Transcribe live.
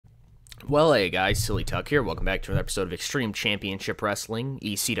Well, hey guys, Silly Tuck here. Welcome back to another episode of Extreme Championship Wrestling,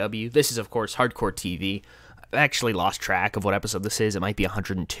 ECW. This is, of course, Hardcore TV. I've actually lost track of what episode this is. It might be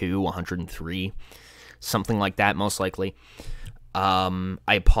 102, 103, something like that, most likely. I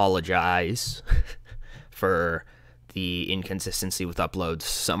apologize for the inconsistency with uploads.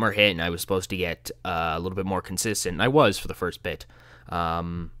 Summer hit, and I was supposed to get a little bit more consistent. And I was for the first bit.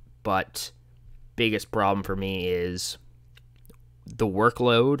 But biggest problem for me is the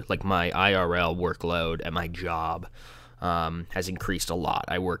workload, like my IRL workload at my job, has increased a lot.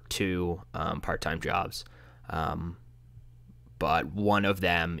 I work two part-time jobs, but one of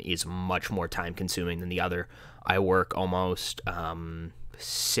them is much more time-consuming than the other. I work almost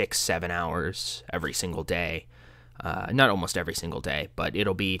 6-7 hours every single day. Not almost every single day, but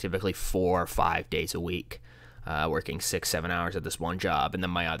it'll be typically 4 or 5 days a week, working 6-7 hours at this one job, and then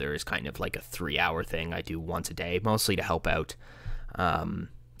my other is kind of like a 3-hour thing I do once a day, mostly to help out.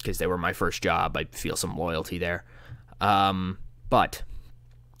 Because they were my first job, I feel some loyalty there. But,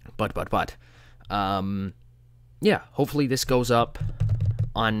 yeah, hopefully this goes up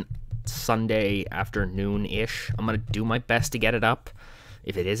on Sunday afternoon-ish. I'm going to do my best to get it up.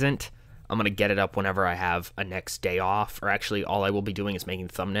 If it isn't, I'm going to get it up whenever I have a next day off. Or actually, all I will be doing is making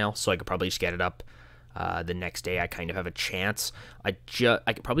the thumbnail, so I could probably just get it up the next day. I kind of have a chance. I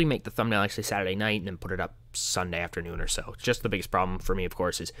could probably make the thumbnail actually Saturday night and then put it up Sunday afternoon or so. Just the biggest problem for me, of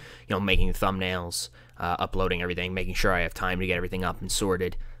course, is making the thumbnails, uploading everything, making sure I have time to get everything up and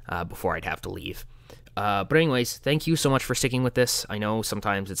sorted before I'd have to leave. But anyways, thank you so much for sticking with this. I know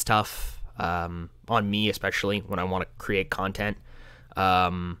sometimes it's tough, on me especially, when I want to create content,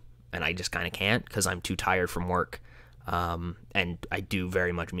 and I just kind of can't because I'm too tired from work. And I do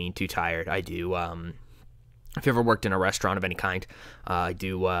very much mean too tired. I do, if you ever worked in a restaurant of any kind, I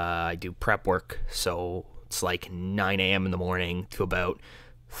do prep work, so it's like 9 a.m. in the morning to about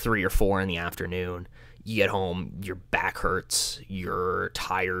 3 or 4 in the afternoon. You get home, your back hurts, you're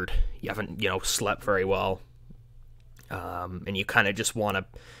tired, you haven't, slept very well, and you kind of just want to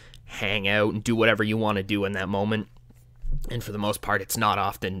hang out and do whatever you want to do in that moment. And for the most part, it's not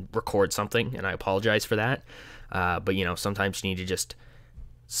often record something, and I apologize for that. But, sometimes you need to just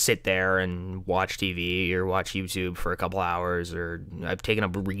sit there and watch TV or watch YouTube for a couple hours. Or I've taken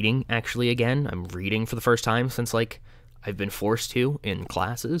up reading, actually, again. I'm reading for the first time since, I've been forced to in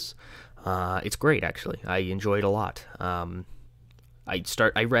classes. It's great, actually. I enjoy it a lot. I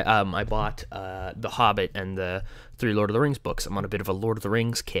bought The Hobbit and the 3 Lord of the Rings books. I'm on a bit of a Lord of the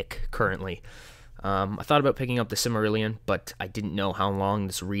Rings kick currently. I thought about picking up the Silmarillion, but I didn't know how long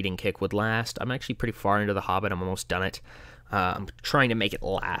this reading kick would last. I'm actually pretty far into The Hobbit. I'm almost done it. I'm trying to make it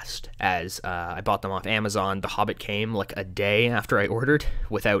last, as I bought them off Amazon. The Hobbit came like a day after I ordered,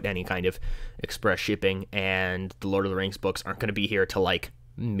 without any kind of express shipping, and the Lord of the Rings books aren't going to be here till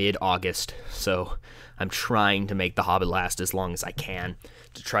mid-August, so I'm trying to make The Hobbit last as long as I can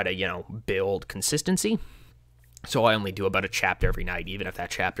to try to, build consistency. So I only do about a chapter every night, even if that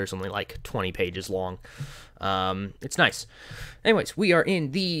chapter is only 20 pages long. It's nice. Anyways, we are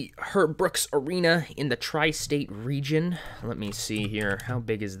in the Herb Brooks Arena in the Tri-State region. Let me see here. How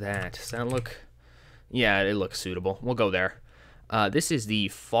big is that? Does that look... Yeah, it looks suitable. We'll go there. This is the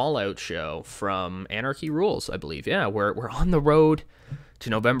Fallout show from Anarchy Rules, I believe. Yeah, we're on the road to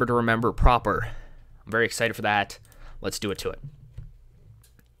November to Remember proper. I'm very excited for that. Let's do it to it.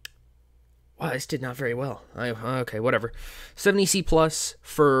 Wow, this did not very well. Okay, whatever. 70C plus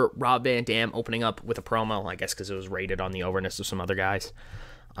for Rob Van Dam opening up with a promo, I guess because it was rated on the overness of some other guys.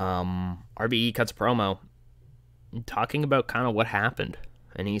 RBE cuts a promo talking about kind of what happened.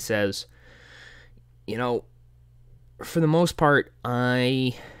 And he says, for the most part,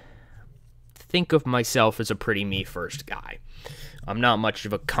 I think of myself as a pretty me-first guy. I'm not much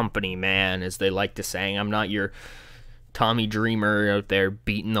of a company man, as they like to say. I'm not your Tommy Dreamer out there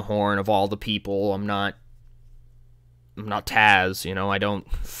beating the horn of all the people. I'm not Taz, I don't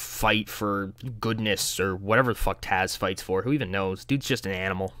fight for goodness or whatever the fuck Taz fights for. Who even knows? Dude's just an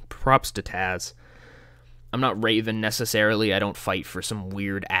animal. Props to Taz. I'm not Raven necessarily. I don't fight for some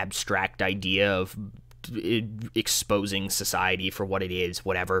weird abstract idea of exposing society for what it is,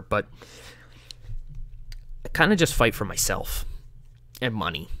 whatever, but I kind of just fight for myself and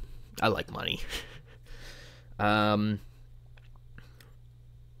money. I like money. But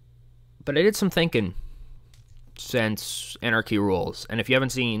I did some thinking since Anarchy Rules, and if you haven't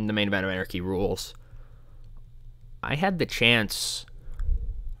seen the main event of Anarchy Rules, I had the chance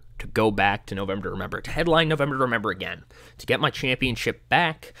to go back to November to Remember, to headline November to Remember again, to get my championship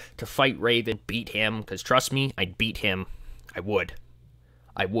back, to fight Raven, beat him, because trust me, I'd beat him. I would,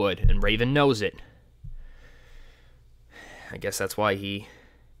 and Raven knows it. I guess that's why he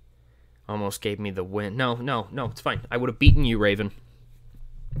almost gave me the win. No, no, no, it's fine. I would have beaten you, Raven.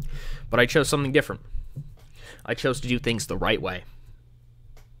 But I chose something different. I chose to do things the right way.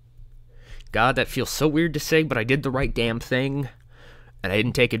 God, that feels so weird to say, but I did the right damn thing, and I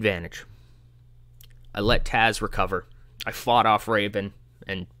didn't take advantage. I let Taz recover. I fought off Raven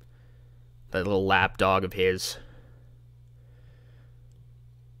and that little lapdog of his.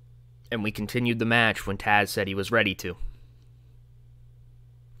 And we continued the match when Taz said he was ready to.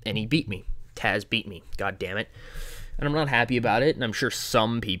 And he beat me. Taz beat me. God damn it. And I'm not happy about it, and I'm sure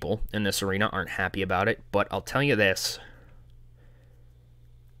some people in this arena aren't happy about it, but I'll tell you this.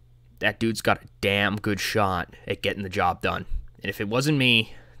 That dude's got a damn good shot at getting the job done. And if it wasn't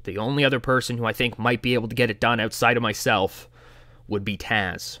me, the only other person who I think might be able to get it done outside of myself would be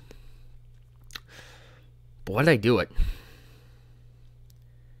Taz. But why did I do it?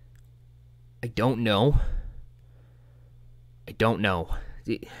 I don't know. I don't know.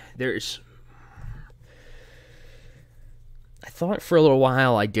 I thought for a little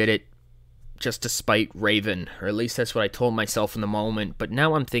while I did it just to spite Raven, or at least that's what I told myself in the moment, but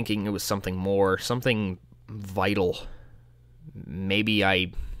now I'm thinking it was something more, something vital. Maybe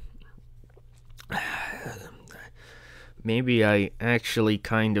I actually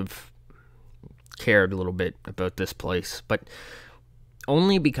kind of cared a little bit about this place, but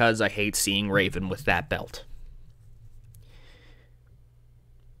only because I hate seeing Raven with that belt.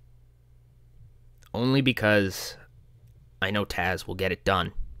 Only because I know Taz will get it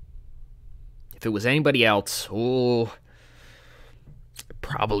done. If it was anybody else, I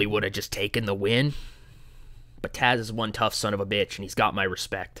probably would have just taken the win. But Taz is one tough son of a bitch, and he's got my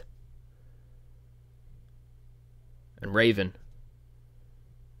respect. And Raven,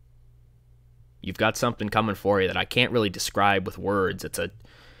 you've got something coming for you that I can't really describe with words. It's a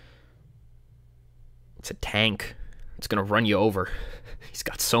tank. It's going to run you over. He's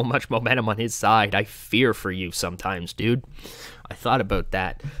got so much momentum on his side. I fear for you sometimes, dude. I thought about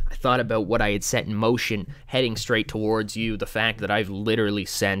that. I thought about what I had set in motion, heading straight towards you. The fact that I've literally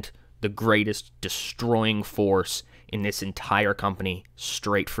sent the greatest destroying force in this entire company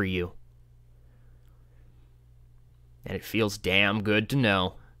straight for you. And it feels damn good to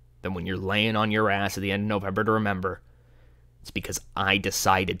know that when you're laying on your ass at the end of November to remember, it's because I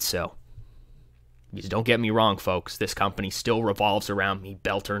decided so. Because don't get me wrong, folks, this company still revolves around me,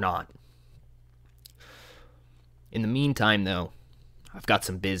 belt or not. In the meantime, though, I've got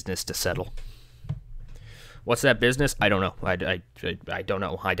some business to settle. What's that business? I don't know. I don't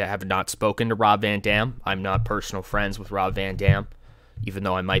know. I have not spoken to Rob Van Dam. I'm not personal friends with Rob Van Dam, even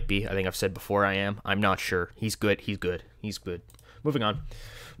though I might be. I think I've said before I am. I'm not sure. He's good. He's good. He's good. Moving on.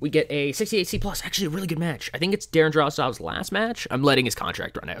 We get a 68C+, actually a really good match. I think it's Darren Drozdov's last match. I'm letting his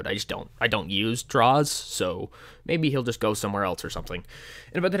contract run out. I don't use draws, so maybe he'll just go somewhere else or something.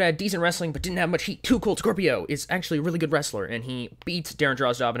 And about that, had decent wrestling, but didn't have much heat. Too Cold Scorpio is actually a really good wrestler, and he beats Darren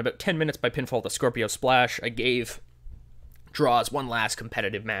Drozdov in about 10 minutes by pinfall with a Scorpio Splash. I gave Droz one last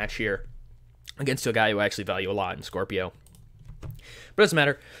competitive match here against a guy who I actually value a lot in Scorpio. But it doesn't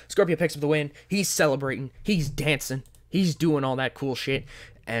matter. Scorpio picks up the win. He's celebrating. He's dancing. He's doing all that cool shit.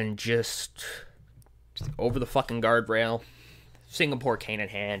 And just over the fucking guardrail, Singapore cane in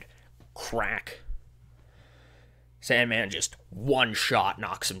hand, crack. Sandman just one shot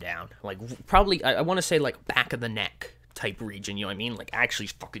knocks him down. Like, probably, I want to say, like, back of the neck type region, you know what I mean? Like, actually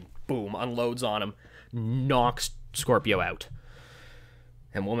fucking, boom, unloads on him, knocks Scorpio out.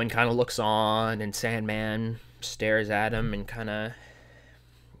 And Woman kind of looks on, and Sandman stares at him and kind of,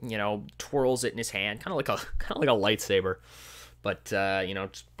 you know, twirls it in his hand, kind of like a lightsaber. But,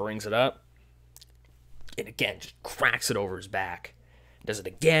 just brings it up. And again, just cracks it over his back. Does it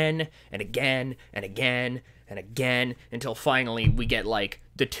again, and again, and again, and again, until finally we get, like,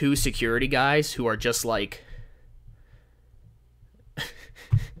 the two security guys who are just, like...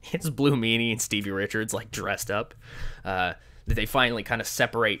 it's Blue Meanie and Stevie Richards, like, dressed up. That they finally kind of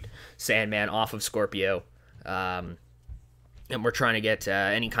separate Sandman off of Scorpio. And we're trying to get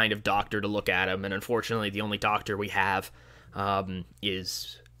any kind of doctor to look at him. And unfortunately, the only doctor we have...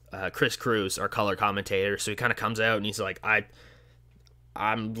 is Chris Cruz, our color commentator. So he kind of comes out and he's like,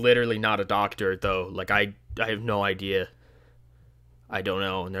 I'm literally not a doctor, though. Like, I have no idea. I don't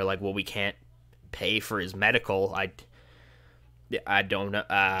know. And they're like, well, we can't pay for his medical. I don't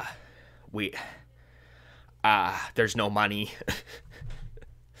know. There's no money.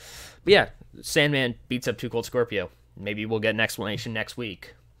 But yeah, Sandman beats up Too Cold Scorpio. Maybe we'll get an explanation next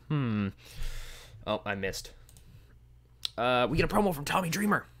week. Oh, I missed. We get a promo from Tommy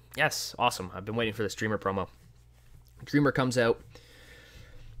Dreamer. Yes, awesome. I've been waiting for this Dreamer promo. Dreamer comes out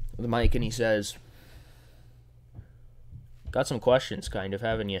with a mic and he says, Got some questions, kind of,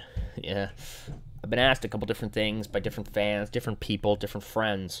 haven't you? Yeah. I've been asked a couple different things by different fans, different people, different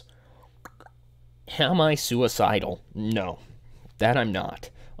friends. Am I suicidal? No. That I'm not.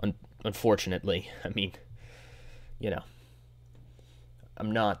 Unfortunately. I mean,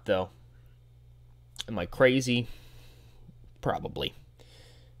 I'm not, though. Am I crazy? Probably.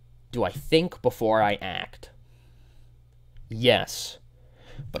 Do I think before I act? Yes.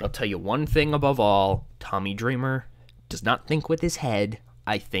 But I'll tell you one thing above all, Tommy Dreamer does not think with his head,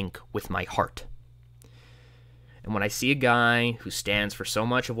 I think with my heart. And when I see a guy who stands for so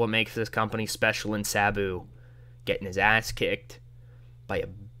much of what makes this company special in Sabu getting his ass kicked by a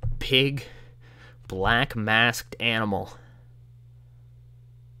big, black masked animal.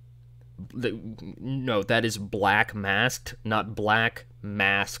 No, that is black masked, not black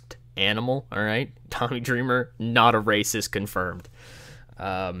masked animal, alright? Tommy Dreamer, not a racist confirmed.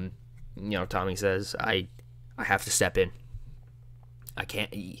 Tommy says, I have to step in. I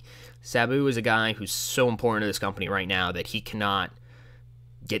can't. Sabu is a guy who's so important to this company right now that he cannot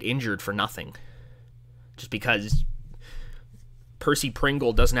get injured for nothing. Just because Percy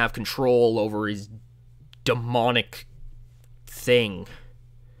Pringle doesn't have control over his demonic thing.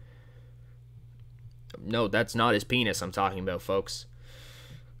 No, that's not his penis I'm talking about, folks.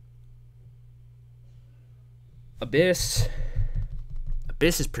 Abyss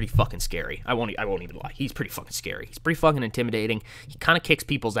is pretty fucking scary. I won't even lie. He's pretty fucking scary. He's pretty fucking intimidating. He kind of kicks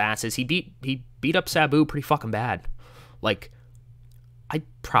people's asses. He beat up Sabu pretty fucking bad. Like, I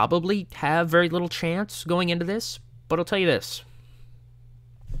probably have very little chance going into this, but I'll tell you this.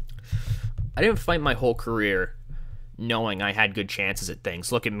 I didn't fight my whole career knowing I had good chances at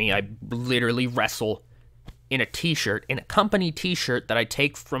things. Look at me. I literally wrestle in a t-shirt, in a company t-shirt that I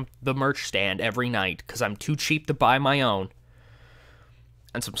take from the merch stand every night because I'm too cheap to buy my own.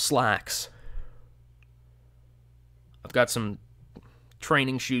 And some slacks. I've got some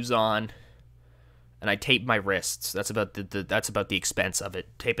training shoes on, and I tape my wrists. That's about the expense of it,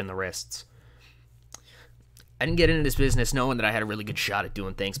 taping the wrists. I didn't get into this business knowing that I had a really good shot at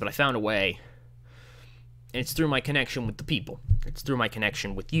doing things, but I found a way. And it's through my connection with the people. It's through my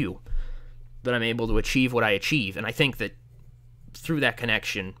connection with you that I'm able to achieve what I achieve. And I think that through that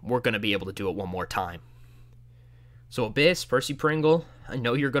connection, we're going to be able to do it one more time. So Abyss, Percy Pringle, I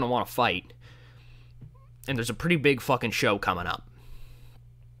know you're going to want to fight. And there's a pretty big fucking show coming up.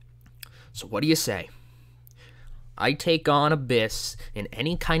 So what do you say? I take on Abyss in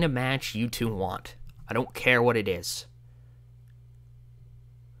any kind of match you two want. I don't care what it is.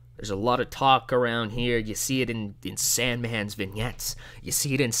 There's a lot of talk around here. You see it in Sandman's vignettes. You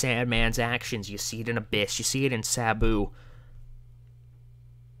see it in Sandman's actions. You see it in Abyss. You see it in Sabu.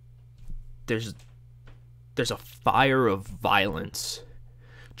 There's a fire of violence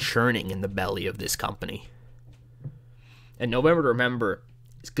churning in the belly of this company. And November to Remember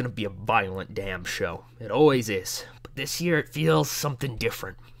is going to be a violent damn show. It always is. But this year it feels something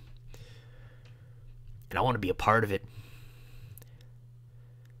different. And I want to be a part of it.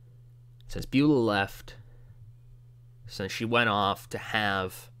 Since Beulah left, since she went off to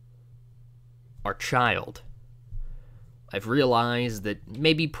have our child, I've realized that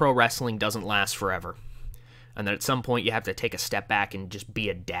maybe pro wrestling doesn't last forever. And that at some point you have to take a step back and just be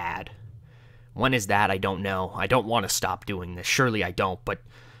a dad. When is that? I don't know. I don't want to stop doing this. Surely I don't, but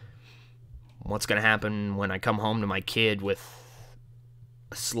what's going to happen when I come home to my kid with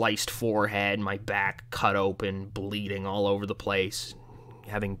a sliced forehead, my back cut open, bleeding all over the place,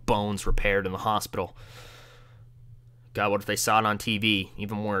 having bones repaired in the hospital? God, what if they saw it on TV?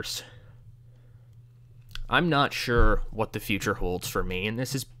 Even worse. I'm not sure what the future holds for me, and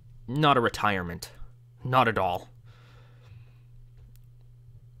this is not a retirement. Not at all.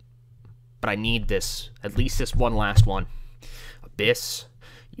 But I need this. At least this one last one. Abyss,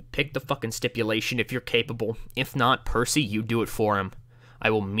 you pick the fucking stipulation if you're capable. If not, Percy, you do it for him. I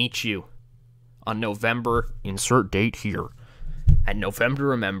will meet you on November, insert date here, at November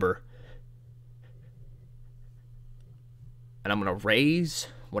Remember. And I'm going to raise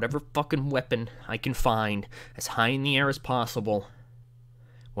whatever fucking weapon I can find as high in the air as possible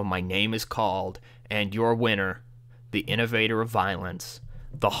when my name is called, and your winner, the innovator of violence,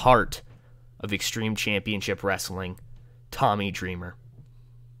 the heart of Extreme Championship Wrestling, Tommy Dreamer.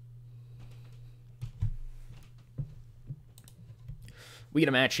 We get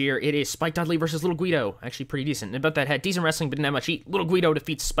a match here. It is Spike Dudley versus Little Guido. Actually pretty decent. About that head, decent wrestling, but didn't have much heat. Little Guido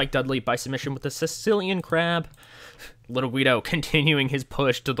defeats Spike Dudley by submission with the Sicilian Crab. Little Guido continuing his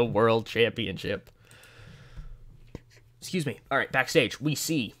push to the World Championship. Excuse me. All right, backstage, we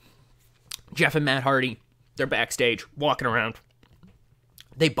see Jeff and Matt Hardy. They're backstage, walking around.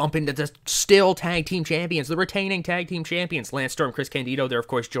 They bump into the still tag team champions, the retaining tag team champions, Lance Storm, Chris Candido. They're, of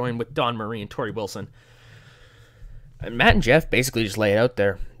course, joined with Don Marie and Tori Wilson. And Matt and Jeff basically just lay it out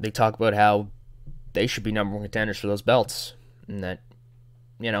there. They talk about how they should be number one contenders for those belts. And that,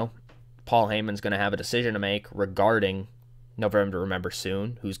 Paul Heyman's going to have a decision to make regarding November to Remember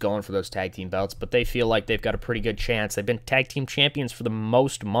soon, who's going for those tag team belts. But they feel like they've got a pretty good chance. They've been tag team champions for the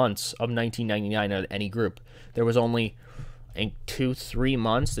most months of 1999 out of any group. There was only, I think, 2-3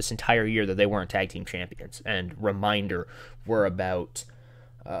 months this entire year that they weren't tag team champions. And reminder, we're about,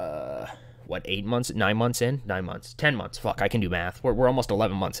 8 months? 9 months in? 9 months. 10 months. Fuck, I can do math. We're almost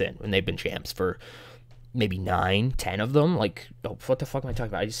 11 months in, and they've been champs for maybe 9, 10 of them. Like, what the fuck am I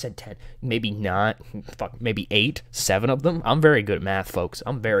talking about? I just said 10. Maybe not. Fuck, maybe 8, 7 of them. I'm very good at math, folks.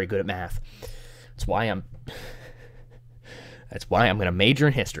 I'm very good at math. That's why I'm going to major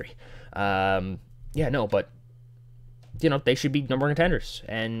in history. But they should be number one contenders.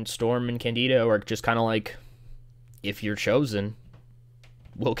 And Storm and Candido are just kind of like, if you're chosen,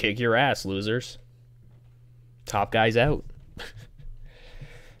 we'll kick your ass, losers. Top guys out.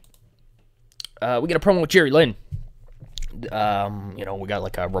 We get a promo with Jerry Lynn. We got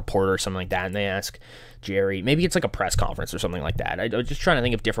like a reporter or something like that, and they ask Jerry, maybe it's like a press conference or something like that. I was just trying to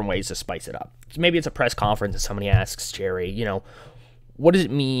think of different ways to spice it up. Maybe it's a press conference and somebody asks Jerry, what does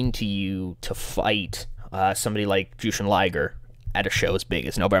it mean to you to fight somebody like Jushin Liger at a show as big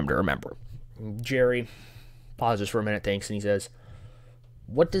as November to Remember? Jerry pauses for a minute, thinks, and he says,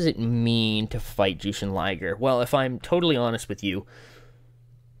 what does it mean to fight Jushin Liger? Well, if I'm totally honest with you,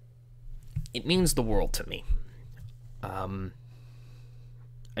 it means the world to me. I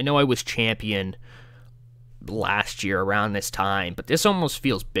know I was champion last year around this time, but this almost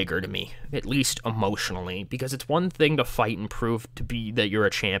feels bigger to me, at least emotionally, because it's one thing to fight and prove to be that you're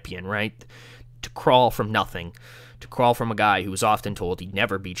a champion, right? To crawl from nothing, to crawl from a guy who was often told he'd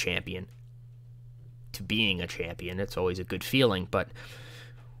never be champion, to being a champion. It's always a good feeling, but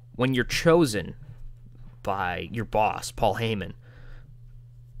when you're chosen by your boss, Paul Heyman,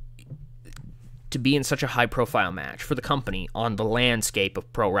 to be in such a high-profile match for the company on the landscape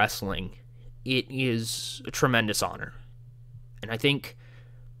of pro wrestling, it is a tremendous honor. And I think,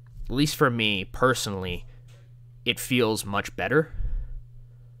 at least for me personally, it feels much better.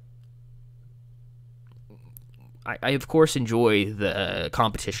 I of course, enjoy the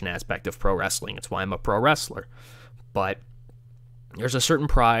competition aspect of pro wrestling. It's why I'm a pro wrestler. But there's a certain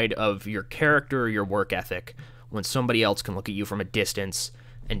pride of your character or your work ethic when somebody else can look at you from a distance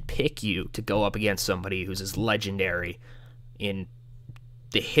and pick you to go up against somebody who's as legendary in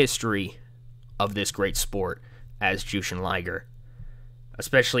the history of this great sport as Jushin Liger,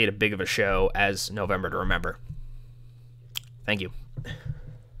 especially at a big of a show as November to Remember. Thank you.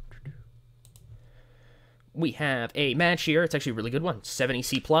 We have a match here. It's actually a really good one.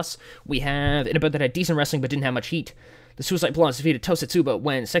 70C+. We have an about that had decent wrestling but didn't have much heat. The Suicide Blondes defeated Tosatsuba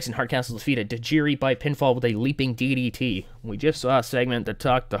when Sexton Hardcastle defeated Tajiri by pinfall with a leaping DDT. We just saw a segment that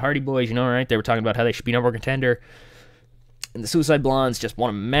talked the Hardy Boys, right? They were talking about how they should be number one contender. And the Suicide Blondes just won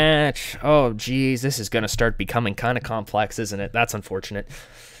a match. Oh, geez, this is going to start becoming kind of complex, isn't it? That's unfortunate.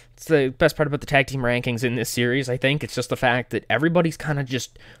 It's the best part about the tag team rankings in this series, I think. It's just the fact that everybody's kind of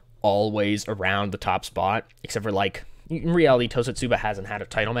just always around the top spot, except for, like, in reality, Tosatsuba hasn't had a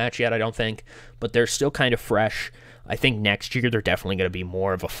title match yet, I don't think, but they're still kind of fresh. I think next year they're definitely going to be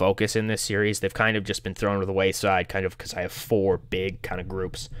more of a focus in this series. They've kind of just been thrown to the wayside, kind of because I have 4 big kind of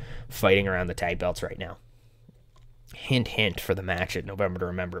groups fighting around the tag belts right now. Hint, hint for the match at November to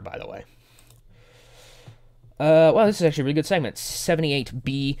Remember, by the way. Well, this is actually a really good segment.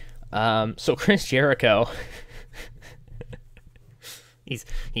 78B. So Chris Jericho, he's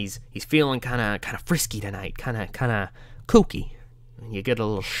feeling kind of frisky tonight, kind of kooky. You get a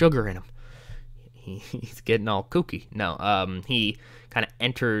little sugar in him. He's getting all kooky. No, he kind of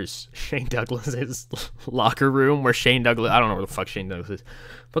enters Shane Douglas's locker room where Shane Douglas, I don't know where the fuck Shane Douglas is,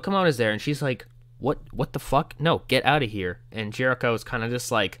 but Kamona's there, and she's like, what the fuck? No, get out of here. And Jericho's kind of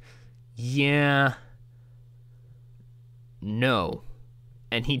just like, yeah, no.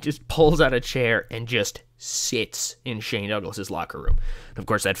 And he just pulls out a chair and just sits in Shane Douglas's locker room. And of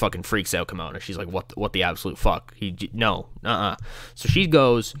course, that fucking freaks out Kimona. She's like, what the absolute fuck? No. So she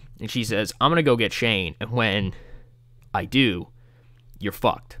goes and she says, I'm gonna go get Shane, and when I do, you're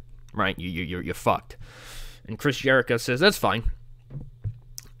fucked, right? You're fucked. And Chris Jericho says, that's fine.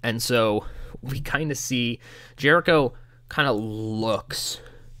 And so we kind of see Jericho kind of looks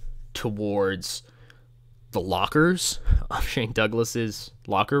towards the lockers of Shane Douglas's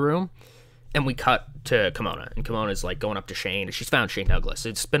locker room, And we cut to Kimona, and Kimona's like going up to Shane, and she's found Shane Douglas.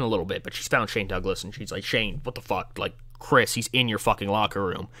 It's been a little bit, but she's found Shane Douglas, and she's like, Shane, what the fuck? Like, Chris, he's in your fucking locker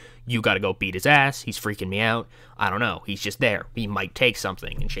room. You gotta go beat his ass. He's freaking me out. I don't know. He's just there. He might take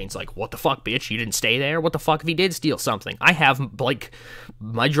something. And Shane's like, what the fuck, bitch? You didn't stay there? What the fuck if he did steal something? I have, like,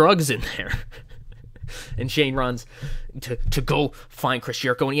 my drugs in there. And Shane runs to go find Chris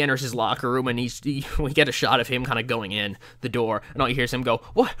Jericho, and he enters his locker room, and we get a shot of him kind of going in the door, and all you hear is him go,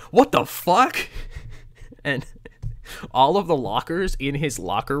 what the fuck? And all of the lockers in his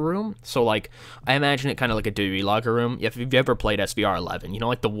locker room, so, like, I imagine it kind of like a WWE locker room. If you've ever played SVR 11, you know,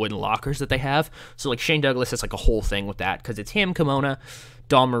 like the wooden lockers that they have? So, like, Shane Douglas has, like, a whole thing with that, because it's him, Kimona,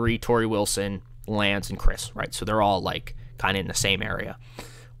 Dawn Marie, Tori Wilson, Lance, and Chris, right? So they're all, like, kind of in the same area.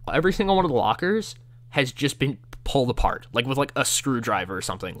 Every single one of the lockers has just been pulled apart, like with like a screwdriver or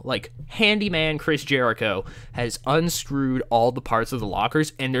something. Like, handyman Chris Jericho has unscrewed all the parts of the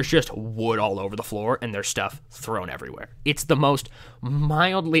lockers, and there's just wood all over the floor, and there's stuff thrown everywhere. It's the most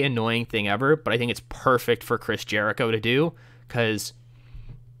mildly annoying thing ever, but I think it's perfect for Chris Jericho to do, because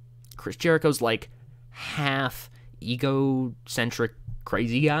Chris Jericho's like half egocentric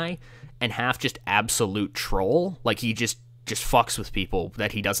crazy guy and half just absolute troll. Like, he just fucks with people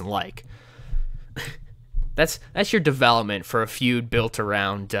that he doesn't like. That's your development for a feud built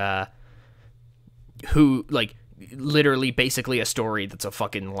around who, like, literally basically a story that's a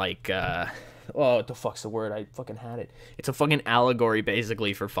fucking, like, what the fuck's the word? I fucking had it. It's a fucking allegory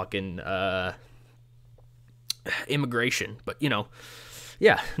basically for fucking immigration. But, you know,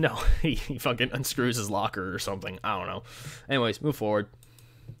 yeah, no, he fucking unscrews his locker or something. I don't know. Anyways, move forward.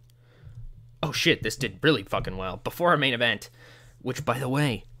 Oh shit, this did really fucking well. Before our main event, which, by the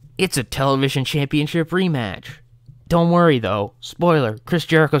way, it's a television championship rematch. Don't worry, though. Spoiler, Chris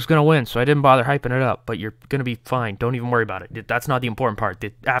Jericho's going to win, so I didn't bother hyping it up, but you're going to be fine. Don't even worry about it. That's not the important part.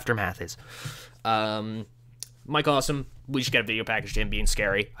 The aftermath is. Mike Awesome, we just got a video package to him being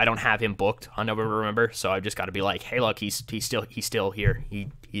scary. I don't have him booked on November Remember, so I've just got to be like, hey, look, he's still here. He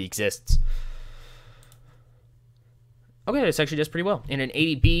exists. Okay, this actually does pretty well. In an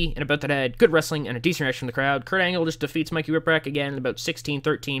 80B, and about that had good wrestling and a decent reaction from the crowd, Kurt Angle just defeats Mikey Whipwreck again in about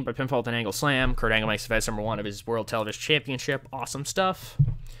 16-13 by pinfall with an Angle Slam. Kurt Angle makes defense #1 of his World Television Championship. Awesome stuff.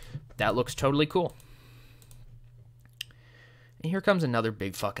 That looks totally cool. And here comes another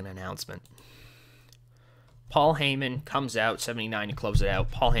big fucking announcement. Paul Heyman comes out, 79 to close it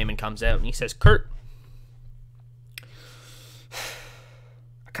out. Paul Heyman comes out and he says, Kurt,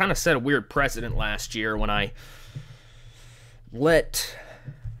 I kind of set a weird precedent last year when I let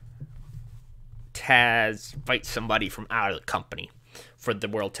Taz fight somebody from out of the company for the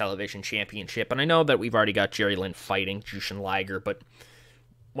World Television Championship. And I know that we've already got Jerry Lynn fighting Jushin Liger, but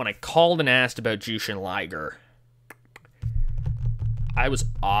when I called and asked about Jushin Liger, I was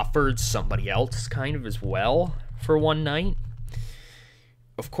offered somebody else kind of as well for one night.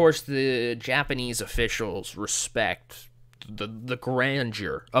 Of course, the Japanese officials respect the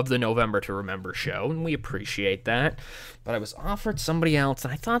grandeur of the November to Remember show, and we appreciate that. But I was offered somebody else,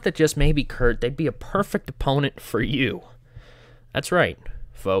 and I thought that just maybe, Kurt, they'd be a perfect opponent for you. That's right,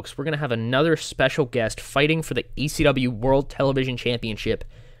 folks. We're going to have another special guest fighting for the ECW World Television Championship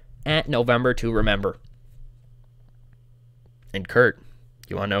at November to Remember. And Kurt,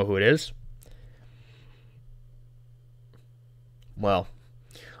 you want to know who it is? Well,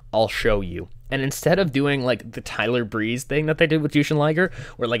 I'll show you. And instead of doing, like, the Tyler Breeze thing that they did with Jushin Liger,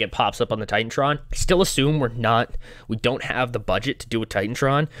 where, like, it pops up on the Titantron, I still assume we don't have the budget to do a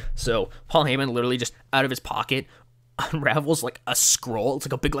Titantron. So Paul Heyman literally just out of his pocket unravels, like, a scroll. It's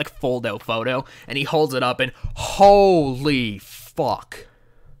like a big, like, fold-out photo, and he holds it up, and holy fuck.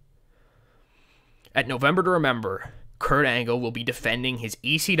 At November to Remember, Kurt Angle will be defending his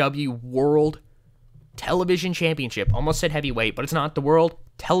ECW World Television Championship. Almost said heavyweight, but it's not. The World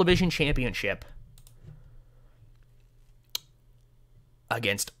Television Championship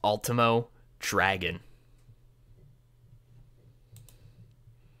against Ultimo Dragon.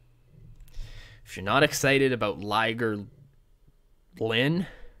 If you're not excited about Liger Lynn,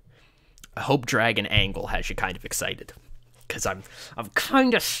 I hope Dragon Angle has you kind of excited. Because I'm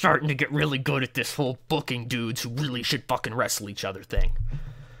kind of starting to get really good at this whole booking dudes who really should fucking wrestle each other thing.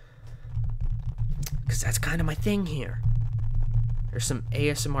 Because that's kind of my thing here. There's some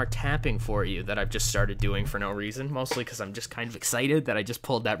ASMR tapping for you that I've just started doing for no reason. Mostly because I'm just kind of excited that I just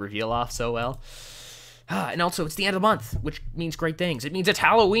pulled that reveal off so well. And also, it's the end of the month, which means great things. It means it's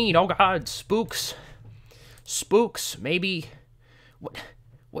Halloween. Oh, God. Spooks. Spooks. Maybe.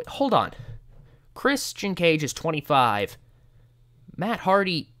 Wait, hold on. Christian Cage is 25. Matt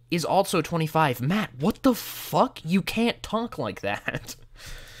Hardy is also 25. Matt, what the fuck? You can't talk like that.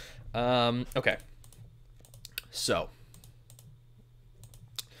 Okay. So,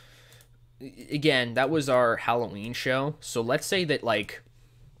 again, that was our Halloween show. So let's say that, like,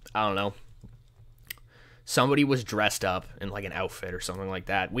 I don't know, somebody was dressed up in, like, an outfit or something like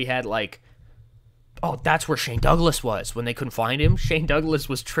that. We had, like, oh, that's where Shane Douglas was when they couldn't find him. Shane Douglas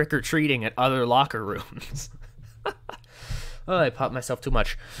was trick-or-treating at other locker rooms. Oh, I popped myself too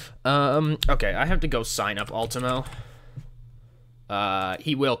much. Okay, I have to go sign up Ultimo.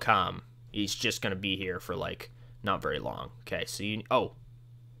 He will come. He's just gonna be here for, like, not very long. Okay, so you... Oh,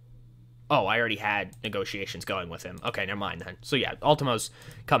 I already had negotiations going with him. Okay, never mind then. So yeah, Ultimo's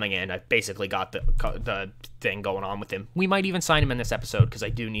coming in. I've basically got the thing going on with him. We might even sign him in this episode, because I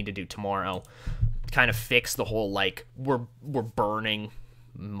do need to do tomorrow. Kind of fix the whole, like, we're burning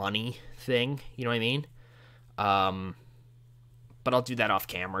money thing. You know what I mean? But I'll do that off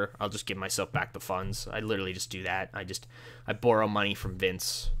camera. I'll just give myself back the funds. I literally just do that. I borrow money from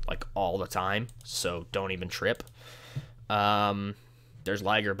Vince, like, all the time, so don't even trip. There's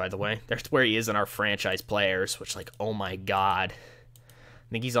Liger, by the way. There's where he is in our franchise players, which, like, oh my god. I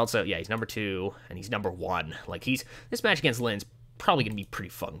think he's also, yeah, he's number 2, and he's number 1. Like, this match against Lynn's probably going to be pretty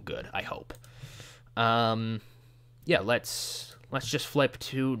fucking good, I hope. Yeah, let's just flip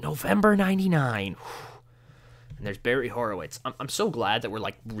to November 99. And there's Barry Horowitz. I'm so glad that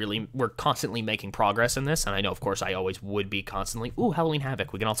we're constantly making progress in this, and I know, of course, I always would be constantly. Ooh, Halloween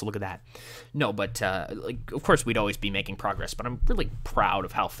Havoc. We can also look at that. No, but like, of course, we'd always be making progress. But I'm really proud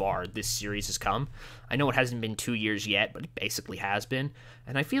of how far this series has come. I know it hasn't been 2 years yet, but it basically has been,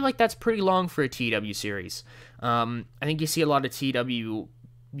 and I feel like that's pretty long for a TEW series. I think you see a lot of TEW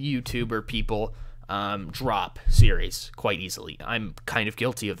YouTuber people drop series quite easily. I'm kind of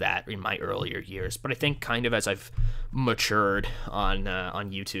guilty of that in my earlier years, but I think kind of as I've matured on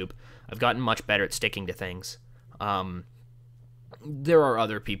YouTube, I've gotten much better at sticking to things. There are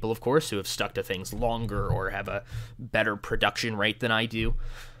other people, of course, who have stuck to things longer or have a better production rate than I do,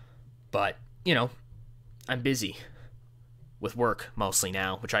 but, you know, I'm busy with work mostly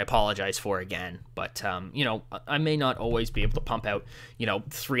now, which I apologize for again. But, you know, I may not always be able to pump out,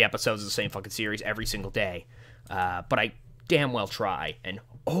 3 episodes of the same fucking series every single day. But I damn well try. And,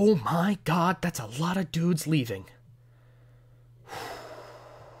 oh my god, that's a lot of dudes leaving.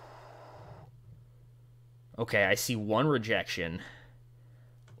 Okay, I see 1 rejection.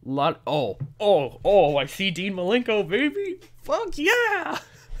 Oh, I see Dean Malenko, baby. Fuck yeah.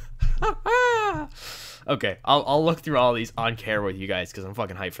 Okay, I'll look through all these on camera with you guys because I'm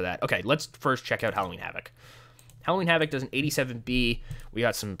fucking hyped for that. Okay, let's first check out Halloween Havoc. Halloween Havoc does an 87B. We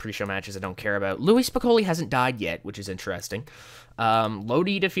got some pre-show matches I don't care about. Louis Spicolli hasn't died yet, which is interesting.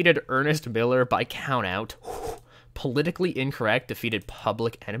 Lodi defeated Ernest Miller by countout. Politically Incorrect defeated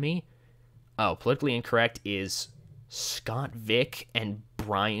Public Enemy. Oh, Politically Incorrect is Scott Vick and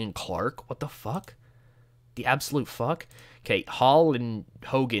Brian Clark. What the fuck? The absolute fuck? Okay, Hall and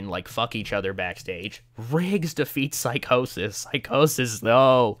Hogan, like, fuck each other backstage. Riggs defeats Psychosis. Psychosis,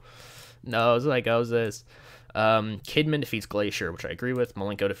 no. No, Psychosis. Kidman defeats Glacier, which I agree with.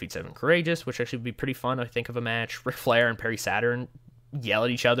 Malenko defeats Evan Courageous, which actually would be pretty fun, I think, of a match. Ric Flair and Perry Saturn yell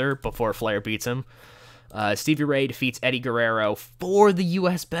at each other before Flair beats him. Stevie Ray defeats Eddie Guerrero for the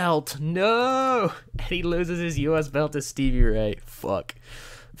U.S. belt. No! Eddie loses his U.S. belt to Stevie Ray. Fuck.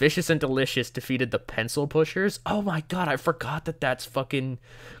 Vicious and Delicious defeated the Pencil Pushers. Oh my god, I forgot that that's fucking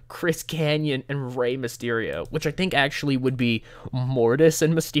Chris Kanyon and Rey Mysterio, which I think actually would be Mortis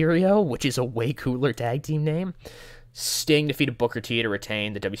and Mysterio, which is a way cooler tag team name. Sting defeated Booker T to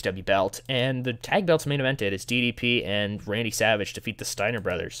retain the WCW belt, and the tag belts main evented as DDP and Randy Savage defeat the Steiner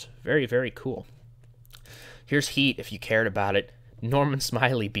brothers. Very, very cool. Here's Heat, if you cared about it. Norman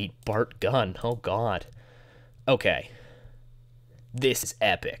Smiley beat Bart Gunn. Oh god. Okay. This is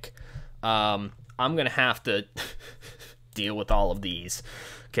epic. I'm going to have to deal with all of these.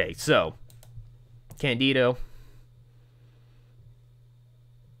 Okay, so Candido.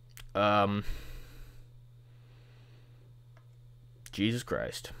 Jesus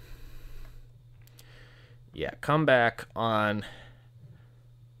Christ. Yeah, come back on...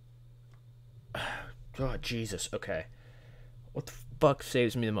 Oh, Jesus. Okay. What the fuck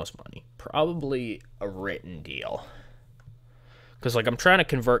saves me the most money? Probably a written deal. Because, like, I'm trying to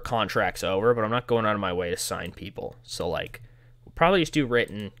convert contracts over, but I'm not going out of my way to sign people. So, like, we'll probably just do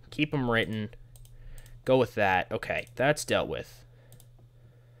written. Keep them written. Go with that. Okay, that's dealt with.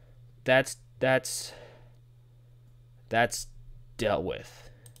 That's dealt with.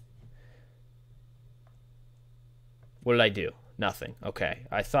 What did I do? Nothing. Okay.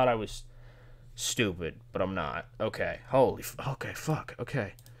 I thought I was stupid, but I'm not. Okay. Okay, fuck.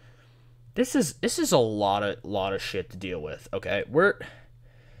 Okay. This is a lot of shit to deal with. Okay,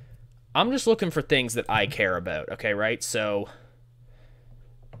 I'm just looking for things that I care about, okay, right? So,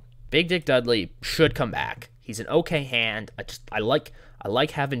 Big Dick Dudley should come back. He's an okay hand. I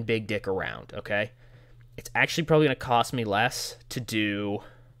like having Big Dick around, okay? It's actually probably going to cost me less to do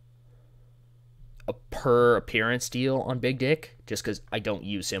a per appearance deal on Big Dick, just because I don't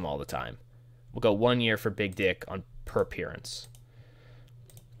use him all the time. We'll go 1 year for Big Dick on per appearance.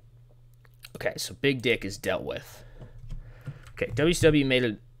 Okay, so Big Dick is dealt with. Okay, WCW made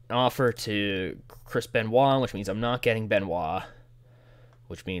an offer to Chris Benoit, which means I'm not getting Benoit,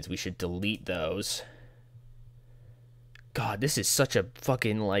 which means we should delete those. God, this is such a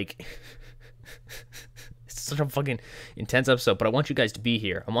fucking, like... it's such a fucking intense episode, but I want you guys to be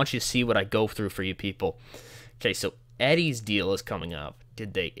here. I want you to see what I go through for you people. Okay, so Eddie's deal is coming up.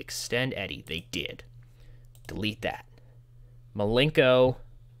 Did they extend Eddie? They did. Delete that. Malenko.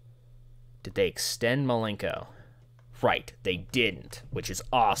 Did they extend Malenko? Right, they didn't, which is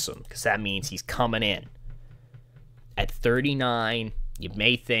awesome, because that means he's coming in. At 39, you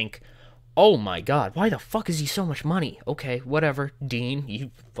may think, oh my god, why the fuck is he so much money? Okay, whatever, Dean,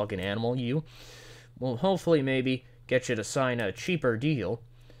 you fucking animal, you. Well, hopefully maybe get you to sign a cheaper deal.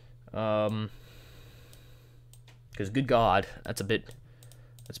 Because good god, that's a bit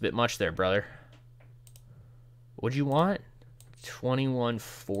much there, brother. What'd you want?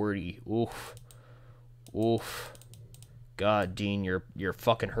 2140. Oof. Oof. God, Dean, you're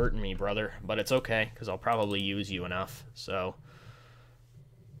fucking hurting me, brother. But it's okay, because I'll probably use you enough. So,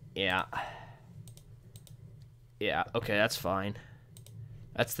 yeah. Yeah, okay, that's fine.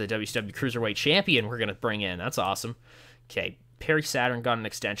 That's the WCW Cruiserweight Champion we're going to bring in. That's awesome. Okay, Perry Saturn got an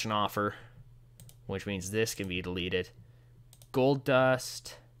extension offer, which means this can be deleted.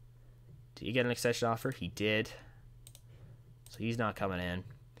 Goldust. Did he get an extension offer? He did. So he's not coming in.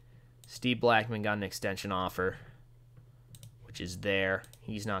 Steve Blackman got an extension offer, which is there.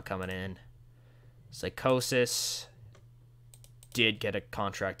 He's not coming in. Psychosis did get a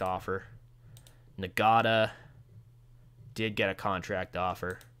contract offer. Nagata did get a contract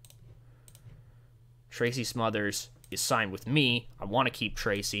offer. Tracy Smothers is signed with me. I want to keep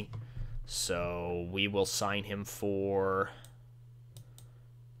Tracy, so we will sign him for...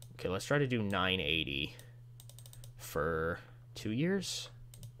 Okay, let's try to do 980 for 2 years.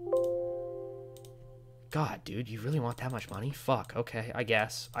 God, dude, you really want that much money? Fuck, okay, I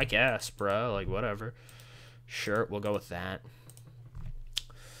guess, bro, like, whatever. Sure, we'll go with that.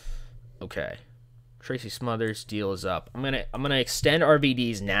 Okay. Tracy Smothers deal is up. I'm gonna extend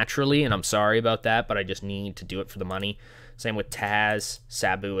RVDs naturally, and I'm sorry about that, but I just need to do it for the money. Same with Taz,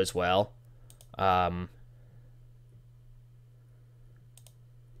 Sabu as well.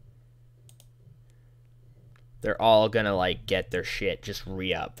 They're all gonna like get their shit just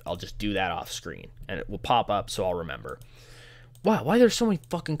re-up. I'll just do that off screen, and it will pop up so I'll remember. Wow, why there's so many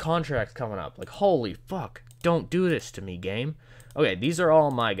fucking contracts coming up? Like, holy fuck! Don't do this to me, game. Okay, these are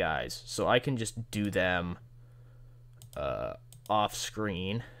all my guys, so I can just do them off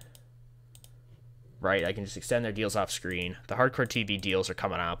screen. Right, I can just extend their deals off screen. The Hardcore TV deals are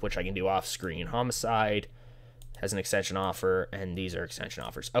coming up, which I can do off screen. Homicide has an extension offer, and these are extension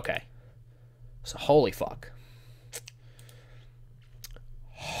offers. Okay, so holy fuck.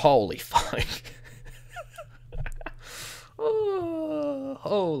 Holy fuck. Oh,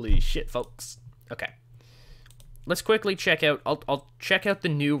 holy shit, folks. Okay. Let's quickly check out. I'll check out the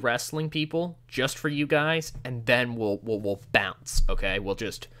new wrestling people just for you guys, and then we'll bounce. Okay,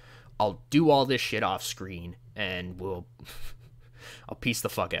 I'll do all this shit off screen, and I'll piece the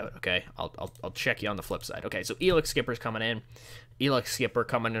fuck out. Okay, I'll check you on the flip side. Okay, so Elix Skipper's coming in. Elix Skipper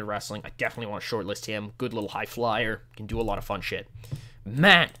coming into wrestling. I definitely want to shortlist him. Good little high flyer. Can do a lot of fun shit.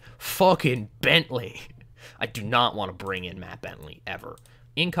 Matt fucking Bentley. I do not want to bring in Matt Bentley ever.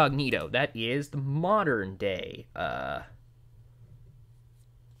 Incognito, that is the modern day,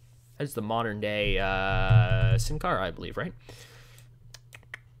 Sin Cara, I believe, right?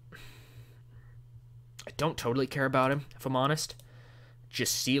 I don't totally care about him, if I'm honest.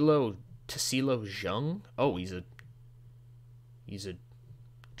 Tassilo Jung? Oh, he's a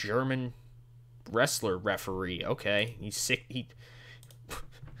German wrestler referee. Okay, he's sick.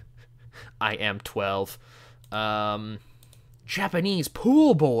 I am 12. Japanese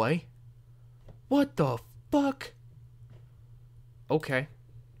pool boy? What the fuck? Okay.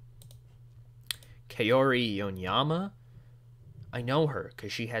 Kaori Yonyama? I know her,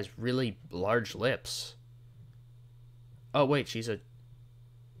 because she has really large lips. Oh, wait, she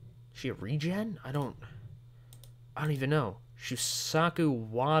a regen? I don't even know. Shusaku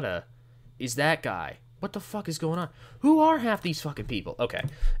Wada is that guy. What the fuck is going on? Who are half these fucking people? Okay,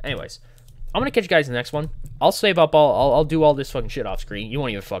 anyways. I'm gonna catch you guys in the next one. I'll save up I'll do all this fucking shit off screen. You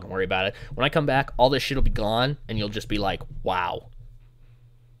won't even fucking worry about it. When I come back, all this shit will be gone, and you'll just be like, wow.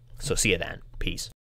 So see you then. Peace.